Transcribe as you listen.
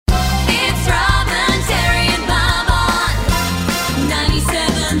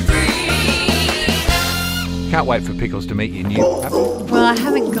can't wait for Pickles to meet your new puppy. Well, I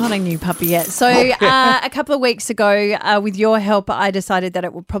haven't got a new puppy yet. So a couple of weeks ago, with your help, I decided that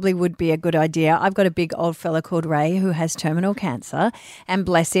it probably would be a good idea. I've got a big old fella called Ray who has terminal cancer, and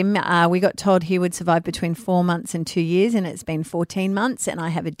bless him, we got told he would survive between 4 months and 2 years, and it's been 14 months, and I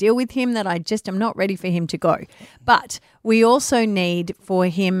have a deal with him that I just am not ready for him to go. But we also need for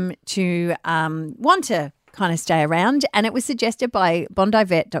him to want to kind of stay around, and it was suggested by Bondi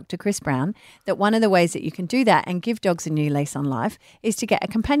vet Dr. Chris Brown that one of the ways that you can do that and give dogs a new lease on life is to get a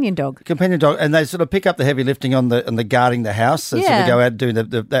companion dog. Companion dog, and they sort of pick up the heavy lifting on the guarding the house, so sort of go out and do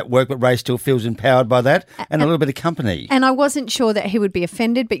that work, but Ray still feels empowered by that, and a little bit of company. And I wasn't sure that he would be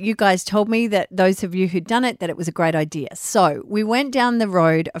offended, but you guys told me, that those of you who'd done it, that it was a great idea. So we went down the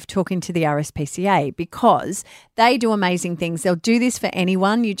road of talking to the RSPCA because they do amazing things. They'll do this for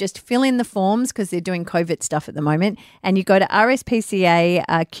anyone. You just fill in the forms because they're doing COVID stuff at the moment, and you go to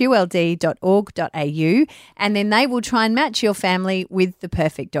rspcaqld.org.au, and then they will try and match your family with the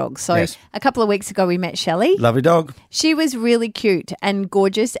perfect dog. So a couple of weeks ago we met Shelley. Lovely dog. She was really cute and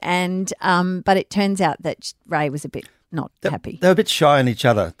gorgeous, and but it turns out that Ray was a bit not happy. They were a bit shy on each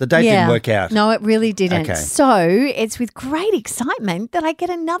other. The date didn't work out. No, it really didn't. Okay. So it's with great excitement that I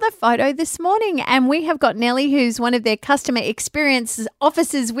get another photo this morning, and we have got Nellie, who's one of their customer experience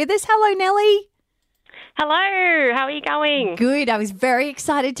officers, with us. Hello, Nellie. Hello, how are you going? Good. I was very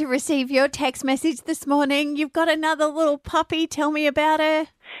excited to receive your text message this morning. You've got another little puppy. Tell me about her.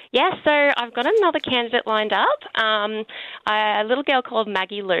 Yes, so I've got another candidate lined up, a little girl called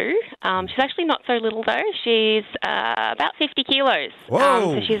Maggie Lou. She's actually not so little though. She's about 50 kilos.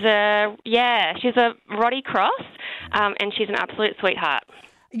 Whoa! So she's a Rottie cross, and she's an absolute sweetheart.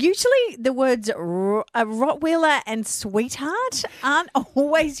 Usually the words Rottweiler and sweetheart aren't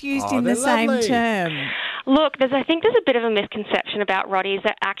always used in the same term. Look, I think there's a bit of a misconception about Rotties.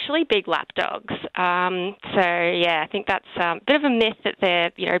 They're actually big lap dogs. I think that's a bit of a myth that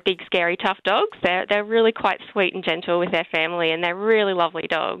they're, big, scary, tough dogs. They're really quite sweet and gentle with their family, and they're really lovely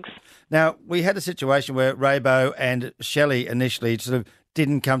dogs. Now, we had a situation where Raybo and Shelley initially sort of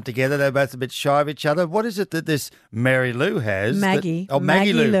didn't come together. They were both a bit shy of each other. What is it that this Mary Lou has? Maggie.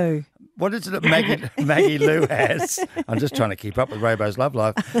 Maggie Lou. What is it that Maggie Lou has? I'm just trying to keep up with Raybo's love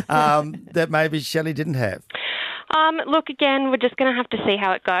life. That maybe Shelley didn't have. Look, again, we're just going to have to see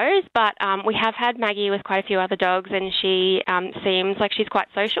how it goes, but we have had Maggie with quite a few other dogs, and she seems like she's quite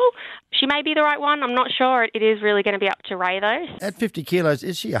social. She may be the right one. I'm not sure. It is really going to be up to Ray, though. At 50 kilos,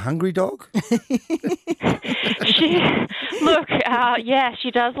 is she a hungry dog?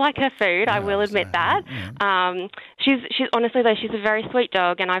 She does like her food. I will admit that. She's honestly, though, she's a very sweet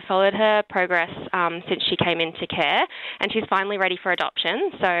dog, and I've followed her progress since she came into care, and she's finally ready for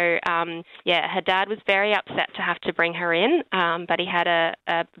adoption. So, her dad was very upset to have to bring her in, but he had a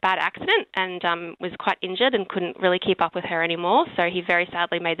bad accident and was quite injured and couldn't really keep up with her anymore. So he very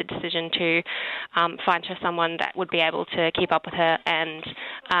sadly made the decision to find her someone that would be able to keep up with her and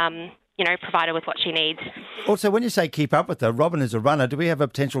provide her with what she needs. Also, when you say keep up with her, Robin is a runner. Do we have a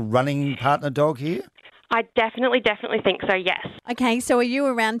potential running partner dog here? I definitely think so, yes. Okay, so are you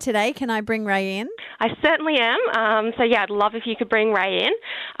around today? Can I bring Ray in? I certainly am. I'd love if you could bring Ray in.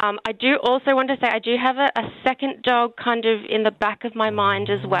 I do also want to say I do have a second dog kind of in the back of my mind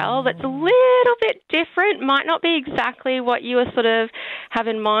as well that's a little bit different. Might not be exactly what you sort of have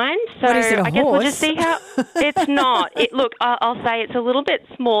in mind. So what is it, a I guess horse? we'll just see how... It's not. I'll say it's a little bit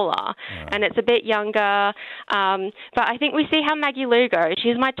smaller and it's a bit younger. But I think we see how Maggie Lou goes.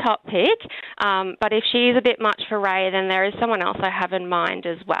 She's my top pick. But if she's a bit much for Ray, then there is someone else I have in mind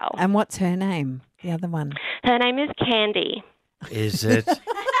as well. And what's her name, the other one? Her name is Candy. Is it?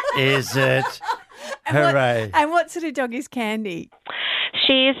 Is it? Hooray. And what sort of dog is Candy?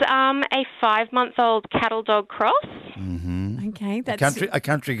 She's a 5-month-old cattle dog cross. Mm-hmm. Okay, that's... A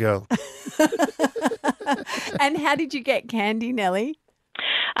country girl. And how did you get Candy, Nellie?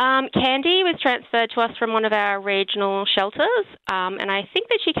 Candy was transferred to us from one of our regional shelters, and I think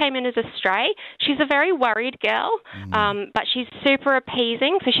that she came in as a stray. She's a very worried girl, but she's super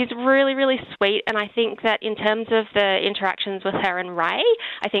appeasing, so she's really, really sweet, and I think that in terms of the interactions with her and Ray,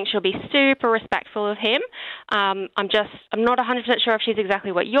 I think she'll be super respectful of him. I'm not 100% sure if she's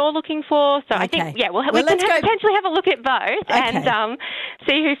exactly what you're looking for, so I think, we can potentially have a look at both and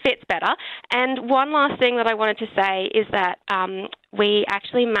see who fits better. And one last thing that I wanted to say is that we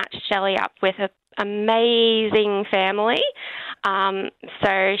actually matched Shelley up with an amazing family.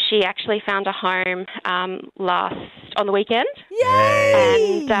 So she actually found a home on the weekend.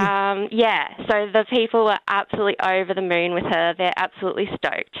 Yay! And so the people were absolutely over the moon with her. They're absolutely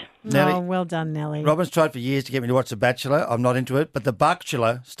stoked. Nelly, Oh, well done, Nellie. Robin's tried for years to get me to watch The Bachelor. I'm not into it. But The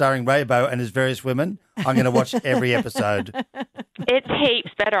Bachelor, starring Raybo and his various women, I'm going to watch every episode. It's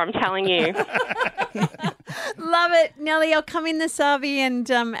heaps better, I'm telling you. Love it, Nellie. I'll come in the Savi and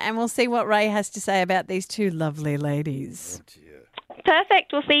we'll see what Ray has to say about these two lovely ladies.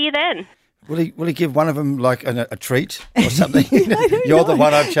 Perfect. We'll see you then. Will he give one of them like a treat or something? You're the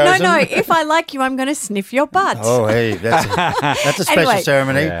one I've chosen. No. If I like you, I'm going to sniff your butt. Oh, hey, that's a special Anyway,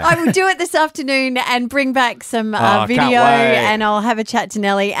 ceremony. Yeah. I will do it this afternoon and bring back some can't video wait. and I'll have a chat to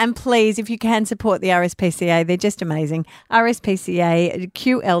Nellie. And please, if you can support the RSPCA, they're just amazing. RSPCA,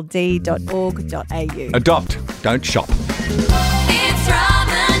 qld.org.au. Adopt, don't shop.